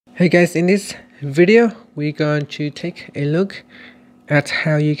Hey guys, in this video we're going to take a look at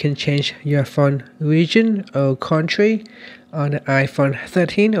how you can change your phone region or country on the iPhone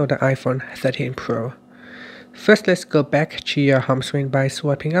 13 or the iPhone 13 Pro. First, let's go back to your home screen by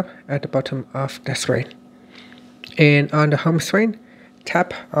swiping up at the bottom of the screen. And on the home screen,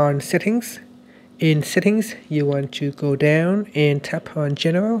 tap on Settings. In Settings, you want to go down and tap on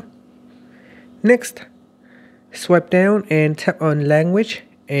General. Next, swipe down and tap on Language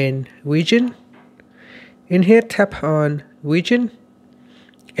and Region. In here, tap on Region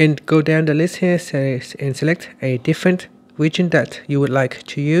and go down the list here and select a different region that you would like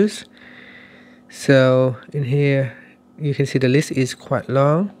to use. So in here, you can see the list is quite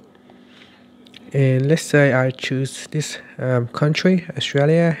long. And let's say I choose this country,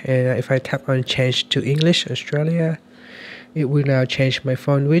 Australia, and if I tap on Change to English, Australia, it will now change my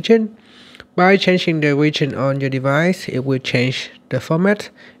phone region. By changing the region on your device, it will change the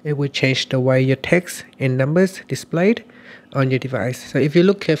format, it will change the way your text and numbers displayed on your device. So if you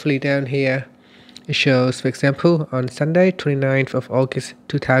look carefully down here, it shows, for example, on Sunday, 29th of August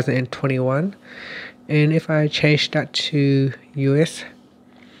 2021. And if I change that to US,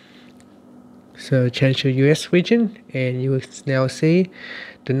 so change to US region, and you will now see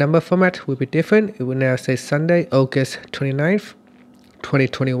the number format will be different. It will now say Sunday, August 29th,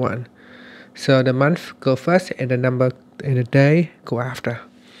 2021. So the month go first and the number and the day go after.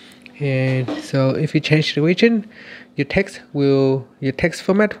 And so if you change the region, your text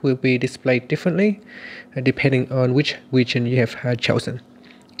format will be displayed differently depending on which region you have chosen.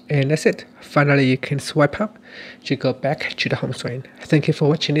 And that's it. Finally, you can swipe up to go back to the home screen. Thank you for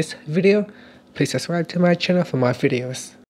watching this video. Please subscribe to my channel for more videos.